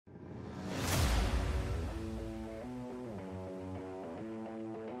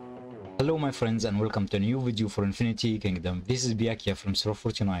Hello my friends and welcome to a new video for Infinity Kingdom. This is Pyakia from Server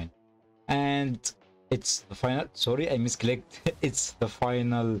 49 and it's the final, sorry I misclicked, it's the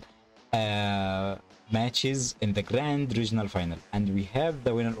final matches in the Grand Regional Final, and we have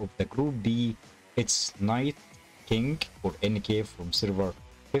the winner of the Group B. It's Night King or NK from Server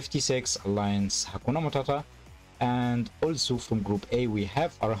 56 Alliance Hakuna Matata, and also from Group A we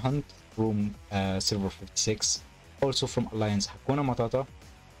have Arhunt from Server 56, also from Alliance Hakuna Matata.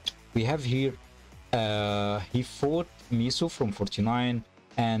 We have here he fought Miso from 49,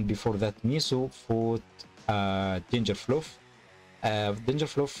 and before that Miso fought Danger Fluff. Danger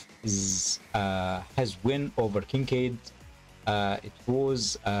Fluff is has win over Kincaid. It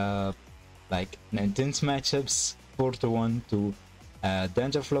was like an intense matchups, 4-1 to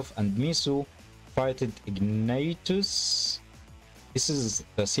Danger Fluff, and Miso fighted Ignitus. This is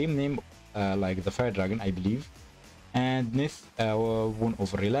the same name like the Fire Dragon, I believe. And Nith won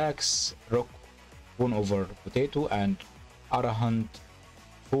over Relax, Rock won over Potato, and Arahant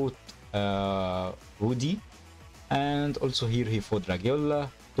fought Rudy, and also here he fought Dragiola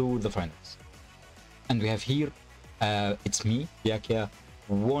to the finals. And we have here it's me, Pyakia,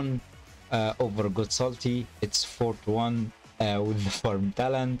 won over God Salty. It's 4-1 with the farm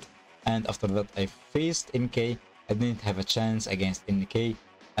talent, and after that I faced NK. I didn't have a chance against NK,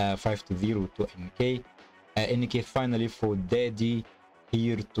 5-0 to NK. NK finally fought Daddy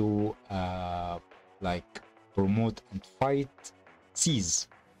here to like promote and fight Seas,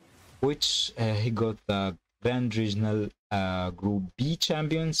 which he got the Grand Regional Group B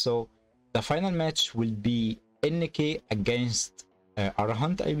champion. So the final match will be NK against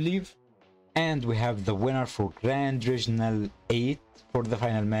Arhunt, I believe, and we have the winner for Grand Regional 8 for the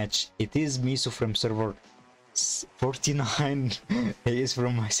final match. It is Miso from Server 49. He is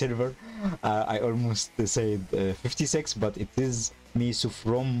from my server. I almost said 56, but it is Miso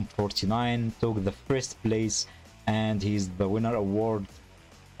from 49. Took the first place and he's the winner award.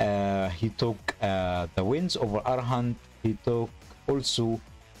 He took the wins over Arhunt. He took also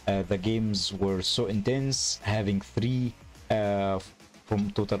the games were so intense, having 3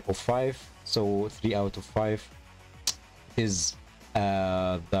 from total of 5, so 3 out of 5 is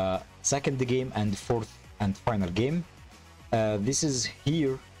the second game and fourth and final game. This is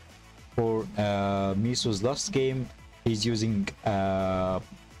here for Miso's last game. He's using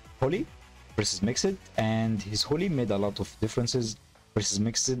Holy versus Mixed, and his Holy made a lot of differences versus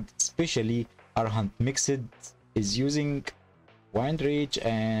Mixed, especially Arhunt Mixed is using Wind Rage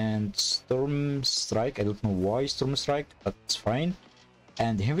and Storm Strike. I don't know why Storm Strike, but it's fine.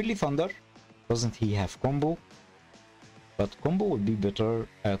 And Heavenly Thunder, doesn't he have combo? But combo would be better,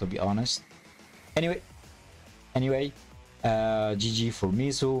 to be honest. Anyway, GG for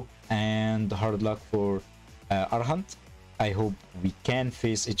Miso and hard luck for Arhunt. I hope we can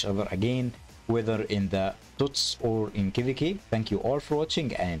face each other again, whether in the TOTS or in KVK. Thank you all for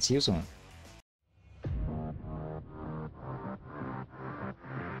watching and see you soon.